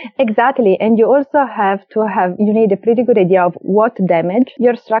place. Exactly. And you also you need a pretty good idea of what damage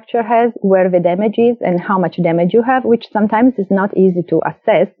your structure has, where the damage is, and how much damage you have, which sometimes is not easy to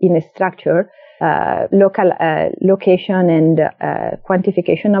assess in a structure. Local location and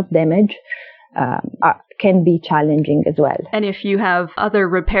quantification of damage can be challenging as well. And if you have other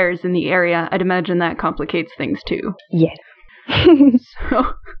repairs in the area, I'd imagine that complicates things too. Yes.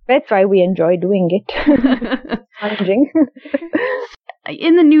 So that's why we enjoy doing it. Challenging.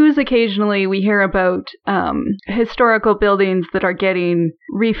 In the news, occasionally we hear about historical buildings that are getting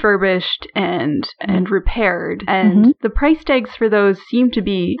refurbished and repaired, and the price tags for those seem to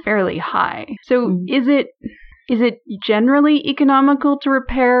be fairly high. So is it generally economical to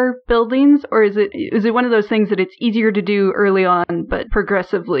repair buildings, or is it one of those things that it's easier to do early on but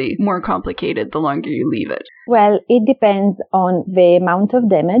progressively more complicated the longer you leave it? Well, it depends on the amount of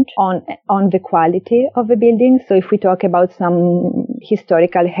damage, on the quality of the building. So if we talk about some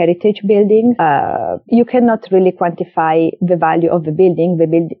historical heritage buildings, you cannot really quantify the value of the building.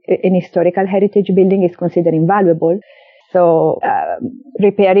 An historical heritage building is considered invaluable. So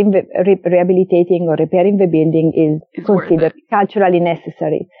rehabilitating or repairing the building is considered culturally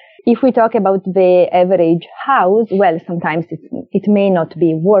necessary. If we talk about the average house, well, sometimes it may not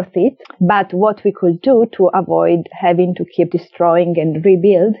be worth it, but what we could do to avoid having to keep destroying and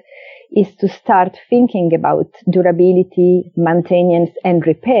rebuild is to start thinking about durability, maintenance, and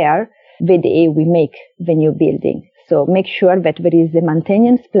repair the day we make the new building. So make sure that there is a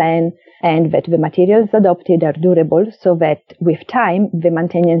maintenance plan and that the materials adopted are durable, so that with time, the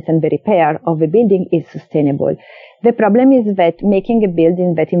maintenance and the repair of the building is sustainable. The problem is that making a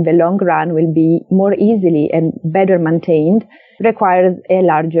building that in the long run will be more easily and better maintained requires a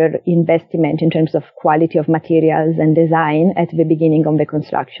larger investment in terms of quality of materials and design at the beginning of the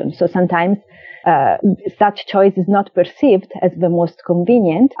construction. So sometimes such choice is not perceived as the most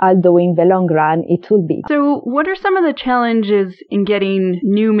convenient, although in the long run it will be. So what are some of the challenges in getting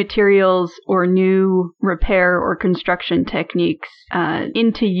new materials or new repair or construction techniques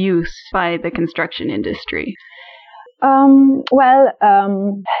into use by the construction industry?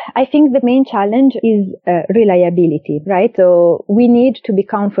 I think the main challenge is reliability, right? So we need to be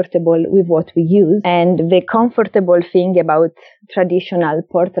comfortable with what we use. And the comfortable thing about traditional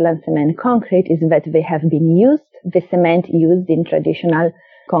Portland cement concrete is that they have been used. The cement used in traditional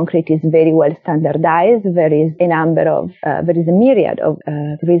concrete is very well standardized. There is a myriad of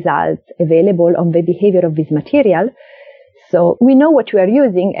results available on the behavior of this material. So we know what we are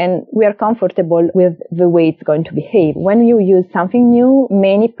using and we are comfortable with the way it's going to behave. When you use something new,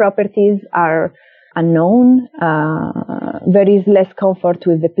 many properties are unknown. There is less comfort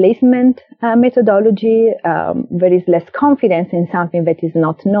with the placement methodology. There is less confidence in something that is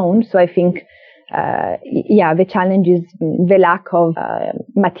not known. So I think, the challenge is the lack of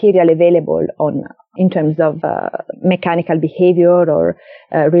material available in terms of mechanical behavior or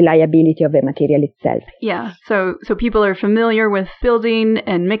reliability of the material itself. Yeah, so people are familiar with building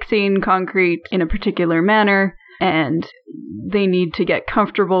and mixing concrete in a particular manner, and they need to get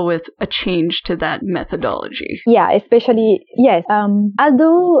comfortable with a change to that methodology. Yeah, especially, yes.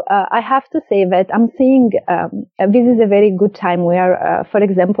 Although I have to say that I'm seeing this is a very good time where, for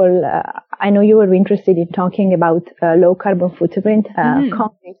example, I know you were interested in talking about low carbon footprint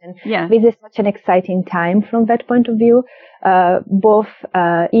concrete. And this is such an exciting time from that point of view, both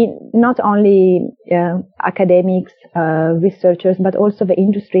in not only academics, researchers, but also the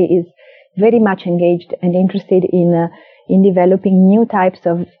industry is very much engaged and interested in developing new types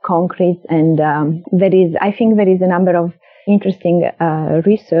of concrete, and I think there is a number of interesting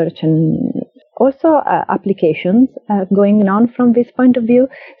research and also applications going on from this point of view.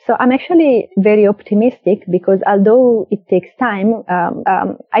 So I'm actually very optimistic because although it takes time,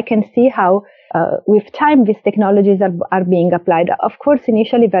 I can see how with time these technologies are being applied. Of course,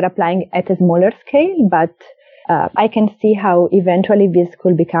 initially they're applying at a smaller scale, but I can see how eventually this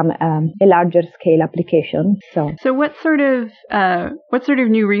could become a larger scale application. So what sort of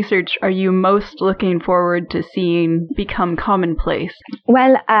new research are you most looking forward to seeing become commonplace?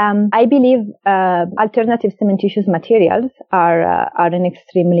 Well, I believe alternative cementitious materials are an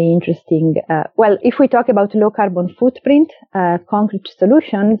extremely interesting. If we talk about low carbon footprint concrete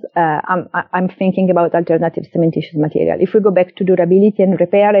solutions, I'm thinking about alternative cementitious material. If we go back to durability and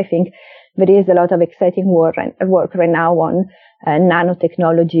repair, I think there is a lot of exciting work right now on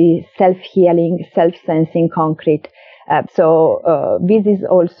nanotechnology, self-healing, self-sensing concrete. This is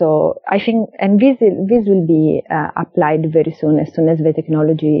also, I think, and this will be applied very soon as the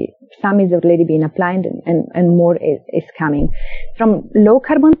technology, some is already being applied and more is coming. From low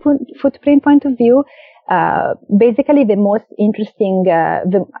carbon footprint point of view, basically the most interesting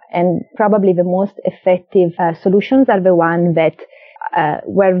and probably the most effective solutions are the one that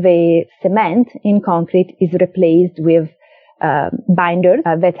where the cement in concrete is replaced with binders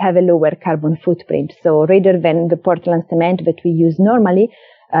that have a lower carbon footprint. So rather than the Portland cement that we use normally,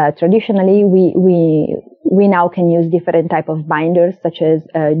 traditionally we now can use different type of binders such as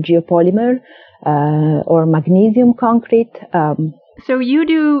geopolymer or magnesium concrete. So you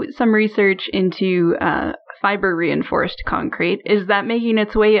do some research into fiber reinforced concrete. Is that making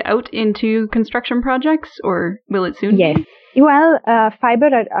its way out into construction projects, or will it soon? Yes. Well,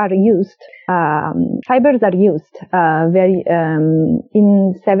 fibers are used very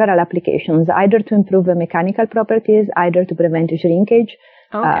in several applications, either to improve the mechanical properties, either to prevent shrinkage.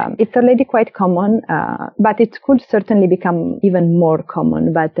 Okay. It's already quite common, but it could certainly become even more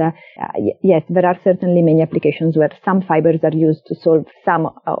common. But yes, there are certainly many applications where some fibers are used to solve some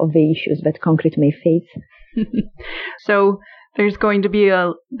of the issues that concrete may face. So there's going to be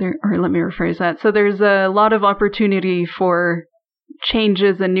let me rephrase that. So there's a lot of opportunity for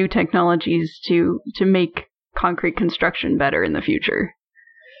changes and new technologies to make concrete construction better in the future.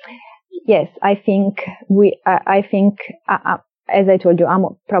 Yes, I think as I told you, I'm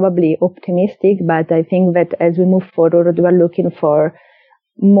probably optimistic, but I think that as we move forward, we're looking for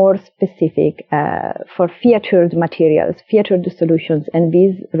more specific, for featured materials, featured solutions, and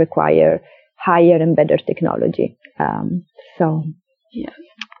these require higher and better technology. Yeah,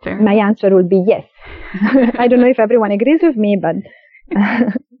 fair. My answer would be yes. I don't know if everyone agrees with me, but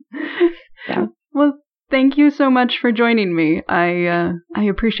yeah. Well, thank you so much for joining me. I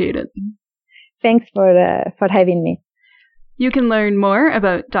appreciate it. Thanks for having me. You can learn more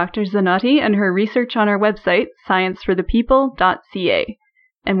about Dr. Zanotti and her research on our website, scienceforthepeople.ca.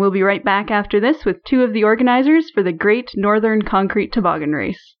 And we'll be right back after this with two of the organizers for the Great Northern Concrete Toboggan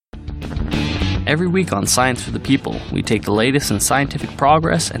Race. Every week on Science for the People, we take the latest in scientific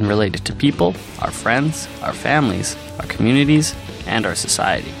progress and relate it to people, our friends, our families, our communities, and our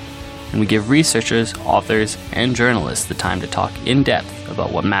society. And we give researchers, authors, and journalists the time to talk in depth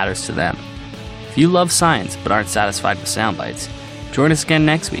about what matters to them. If you love science but aren't satisfied with sound bites, join us again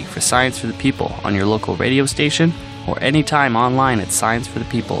next week for Science for the People on your local radio station or anytime online at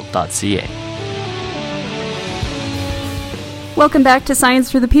scienceforthepeople.ca. Welcome back to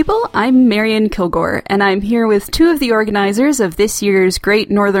Science for the People. I'm Marian Kilgore, and I'm here with two of the organizers of this year's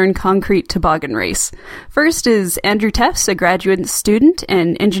Great Northern Concrete Toboggan Race. First is Andrew Tefts, a graduate student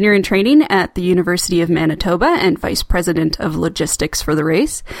in engineering training at the University of Manitoba and vice president of logistics for the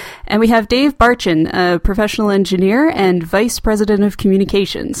race. And we have Dave Barchin, a professional engineer and vice president of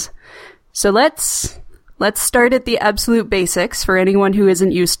communications. So let's start at the absolute basics for anyone who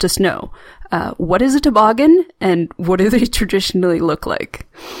isn't used to snow. What is a toboggan, and what do they traditionally look like?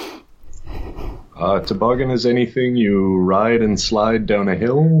 Toboggan is anything you ride and slide down a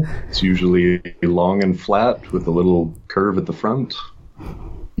hill. It's usually long and flat with a little curve at the front.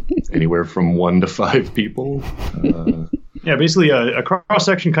 Anywhere from 1 to 5 people. Yeah, basically a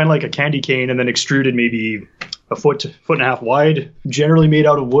cross-section kind of like a candy cane, and then extruded maybe a foot and a half wide. Generally made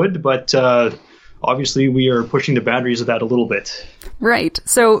out of wood, but obviously we are pushing the boundaries of that a little bit. Right.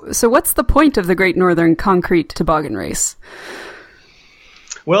 So what's the point of the Great Northern Concrete Toboggan Race?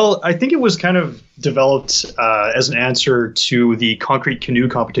 Well, I think it was kind of developed as an answer to the concrete canoe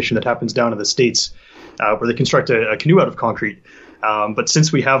competition that happens down in the States, where they construct a canoe out of concrete. But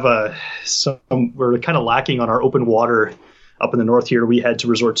since we have we're kind of lacking on our open water up in the north here, we had to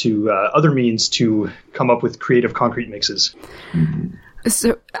resort to other means to come up with creative concrete mixes. Mm-hmm.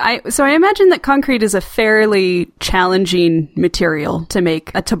 So I imagine that concrete is a fairly challenging material to make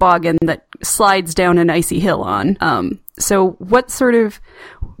a toboggan that slides down an icy hill on. So what sort of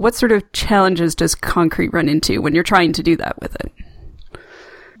challenges does concrete run into when you're trying to do that with it?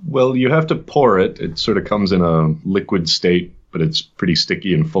 Well, you have to pour it. It sort of comes in a liquid state, but it's pretty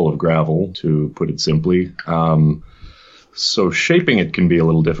sticky and full of gravel, to put it simply. So shaping it can be a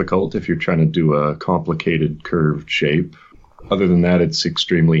little difficult if you're trying to do a complicated curved shape. Other than that, it's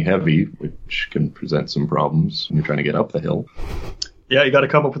extremely heavy, which can present some problems when you're trying to get up the hill. Yeah, you got to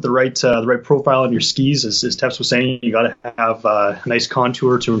come up with the right profile on your skis. As Tefts was saying, you got to have a nice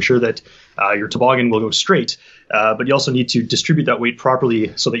contour to ensure that your toboggan will go straight. But you also need to distribute that weight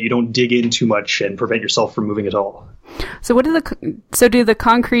properly so that you don't dig in too much and prevent yourself from moving at all. So do the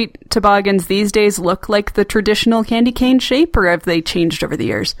concrete toboggans these days look like the traditional candy cane shape, or have they changed over the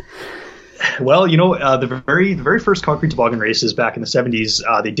years? Well, the very first concrete toboggan races back in the 70s,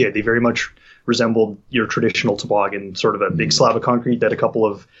 they very much resembled your traditional toboggan, sort of a big slab of concrete that a couple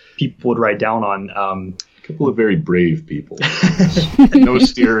of people would ride down on. A couple of very brave people. No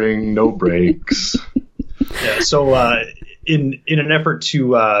steering, no brakes. Yeah, so in an effort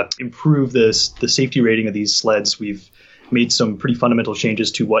to improve the safety rating of these sleds, we've made some pretty fundamental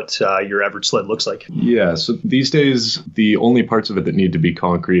changes to what your average sled looks like. Yeah, so these days, the only parts of it that need to be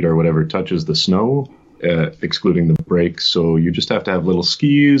concrete are whatever touches the snow, excluding the brakes. So you just have to have little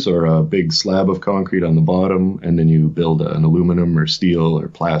skis or a big slab of concrete on the bottom, and then you build an aluminum or steel or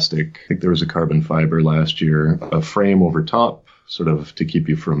plastic. I think there was a carbon fiber last year, a frame over top, sort of to keep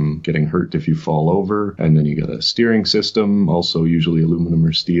you from getting hurt if you fall over. And then you got a steering system, also usually aluminum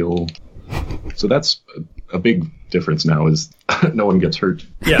or steel. So that's a big difference now, is no one gets hurt.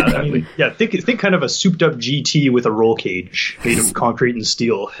 Yeah, think kind of a souped up GT with a roll cage made of concrete and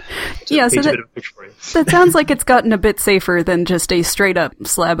steel. Yeah, so that sounds like it's gotten a bit safer than just a straight up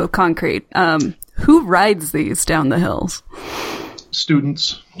slab of concrete. Who rides these down the hills?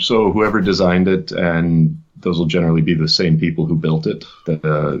 Students. So whoever designed it, and those will generally be the same people who built it.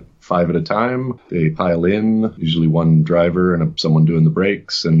 5 at a time. They pile in, usually one driver and someone doing the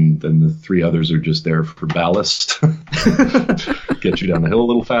brakes, and then the 3 others are just there for ballast. Get you down the hill a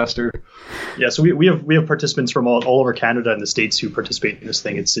little faster. Yeah, so we have participants from all over Canada and the States who participate in this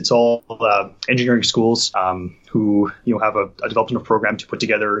thing. It's all engineering schools who have developed a program to put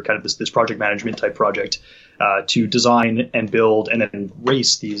together kind of this project management type project to design and build and then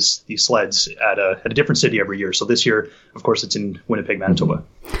race these sleds at a different city every year. So this year, of course, it's in Winnipeg, Manitoba.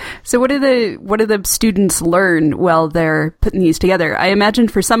 So what do the students learn while they're putting these together? I imagine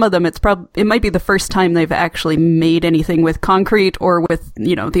for some of them, it might be the first time they've actually made anything with concrete or with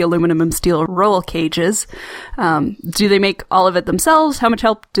the aluminum and steel roll cages. Do they make all of it themselves? How much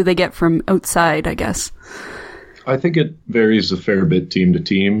help do they get from outside, I guess? I think it varies a fair bit team to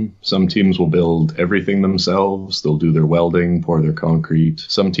team. Some teams will build everything themselves. They'll do their welding, pour their concrete.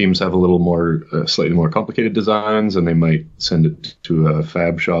 Some teams have a little more, slightly more complicated designs, and they might send it to a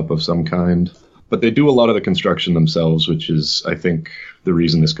fab shop of some kind. But they do a lot of the construction themselves, which is, I think, the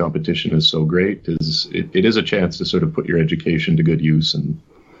reason this competition is so great. Is it is a chance to sort of put your education to good use and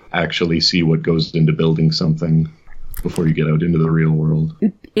actually see what goes into building something before you get out into the real world.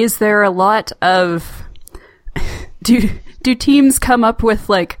 Is there a lot of... Do teams come up with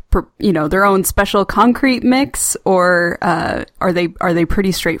their own special concrete mix, or are they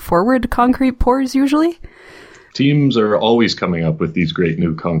pretty straightforward concrete pours usually? Teams are always coming up with these great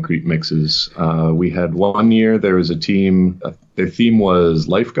new concrete mixes. We had one year, there was a team, their theme was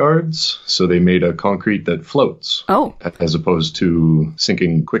lifeguards, so they made a concrete that floats. Oh. As opposed to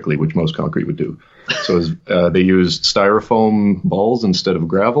sinking quickly, which most concrete would do. So they used styrofoam balls instead of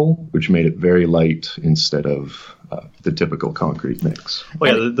gravel, which made it very light instead of the typical concrete mix.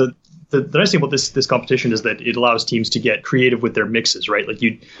 Well, yeah, the nice thing about this competition is that it allows teams to get creative with their mixes, right? Like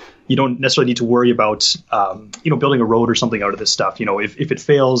you don't necessarily need to worry about building a road or something out of this stuff. If it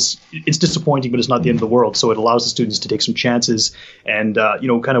fails, it's disappointing, but it's not the end of the world. So it allows the students to take some chances and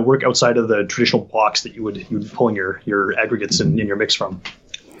kind of work outside of the traditional box that you would be pulling your aggregates in your mix from.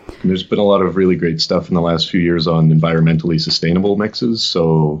 And there's been a lot of really great stuff in the last few years on environmentally sustainable mixes.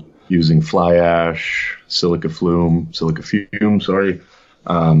 So using fly ash, silica fume,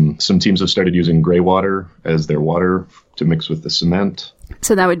 some teams have started using gray water as their water to mix with the cement.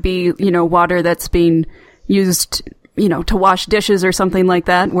 So that would be, water that's being used, to wash dishes or something like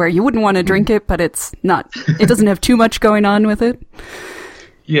that, where you wouldn't want to drink it, but it doesn't have too much going on with it.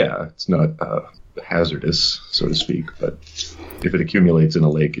 Yeah, it's not hazardous, so to speak, but if it accumulates in a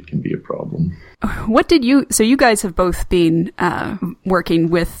lake, it can be a problem. So you guys have both been working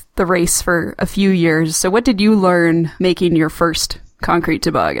with the race for a few years. So what did you learn making your first concrete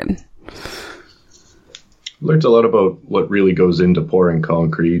toboggan? Learned a lot about what really goes into pouring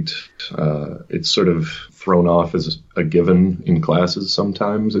concrete. It's sort of thrown off as a given in classes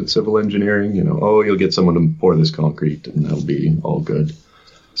sometimes in civil engineering. You'll get someone to pour this concrete and that'll be all good.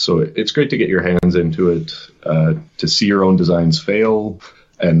 So it's great to get your hands into it, to see your own designs fail,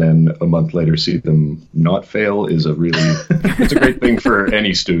 and then a month later see them not fail is it's a great thing for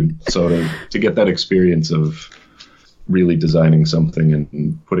any student. So to get that experience of really designing something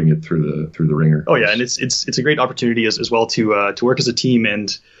and putting it through the ringer. Oh yeah, and it's a great opportunity as well to work as a team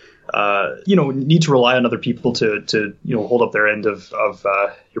and need to rely on other people to hold up their end of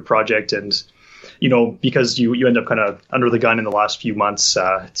your project, and because you end up kind of under the gun in the last few months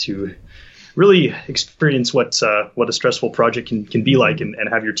to really experience what a stressful project can be like and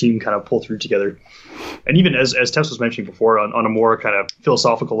have your team kind of pull through together. And even as Tess was mentioning before, on a more kind of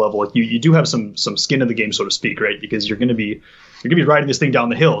philosophical level, you do have some skin in the game, so to speak, right? Because you're going to be riding this thing down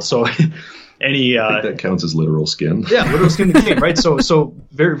the hill. So I think that counts as literal skin. Yeah, literal skin in the game, right? So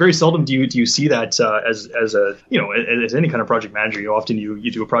very very seldom do you see that as any kind of project manager. Often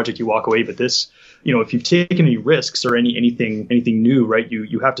you do a project, you walk away, but this, if you've taken any risks or anything new, right?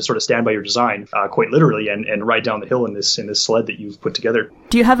 You have to sort of stand by your design quite literally and ride down the hill in this sled that you've put together.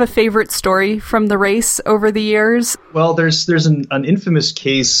 Do you have a favorite story from the race over the years? Well, there's an infamous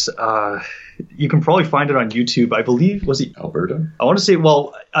case. You can probably find it on YouTube. I believe, was it Alberta? I want to say,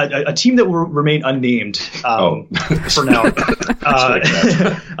 a team that will remain unnamed for now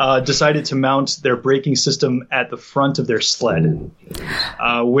decided to mount their braking system at the front of their sled,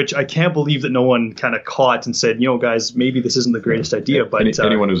 which I can't believe that no one kind of caught and said, guys, maybe this isn't the greatest idea. But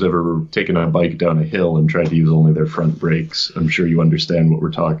anyone who's ever taken a bike down a hill and tried to use only their front brakes, I'm sure you understand what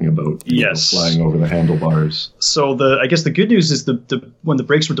we're talking about. Yes, flying over the handlebars. So I guess the good news is when the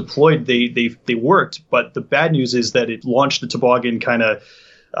brakes were deployed, they worked, but the bad news is that it launched the toboggan kind of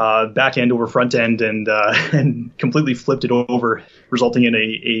back end over front end and completely flipped it over, resulting in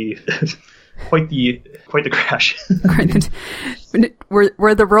a quite the crash.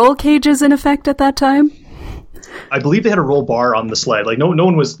 Were the roll cages in effect at that time? I believe they had a roll bar on the sled. Like no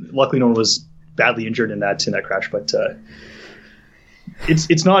one was badly injured in that crash, but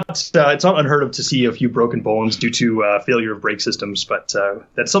it's not unheard of to see a few broken bones due to failure of brake systems, but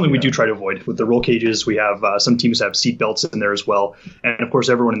that's something we do try to avoid. With the roll cages, we have some teams have seat belts in there as well, and of course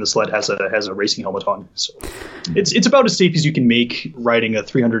everyone in the sled has a racing helmet on. So it's about as safe as you can make riding a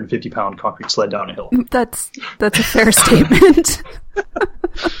 350-pound concrete sled down a hill. That's a fair statement.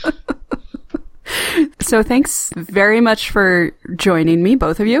 So thanks very much for joining me,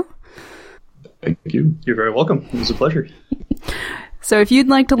 both of you. Thank you. You're very welcome. It was a pleasure. So if you'd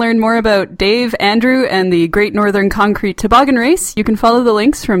like to learn more about Dave, Andrew, and the Great Northern Concrete Toboggan Race, you can follow the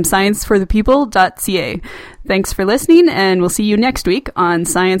links from scienceforthepeople.ca. Thanks for listening, and we'll see you next week on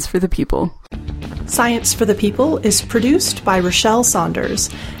Science for the People. Science for the People is produced by Rochelle Saunders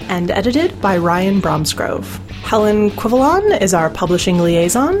and edited by Ryan Bromsgrove. Helen Quivalon is our publishing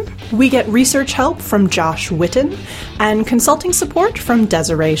liaison. We get research help from Josh Witten and consulting support from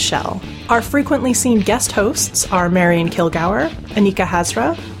Desiree Schell. Our frequently seen guest hosts are Marion Kilgour, Anika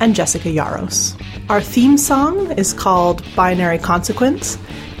Hazra, and Jessica Yaros. Our theme song is called Binary Consequence,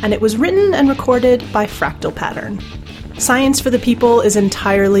 and it was written and recorded by Fractal Pattern. Science for the People is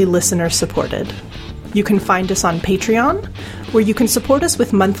entirely listener-supported. You can find us on Patreon, where you can support us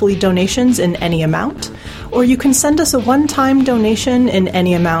with monthly donations in any amount, or you can send us a one-time donation in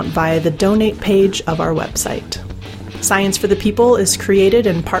any amount via the donate page of our website. Science for the People is created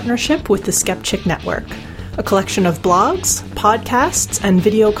in partnership with the Skepchick Network, a collection of blogs, podcasts, and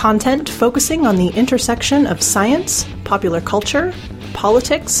video content focusing on the intersection of science, popular culture,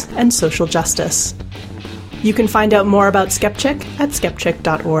 politics, and social justice. You can find out more about Skepchick at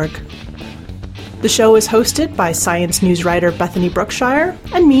skepchick.org. The show is hosted by science news writer Bethany Brookshire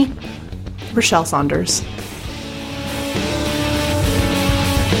and me, Rochelle Saunders.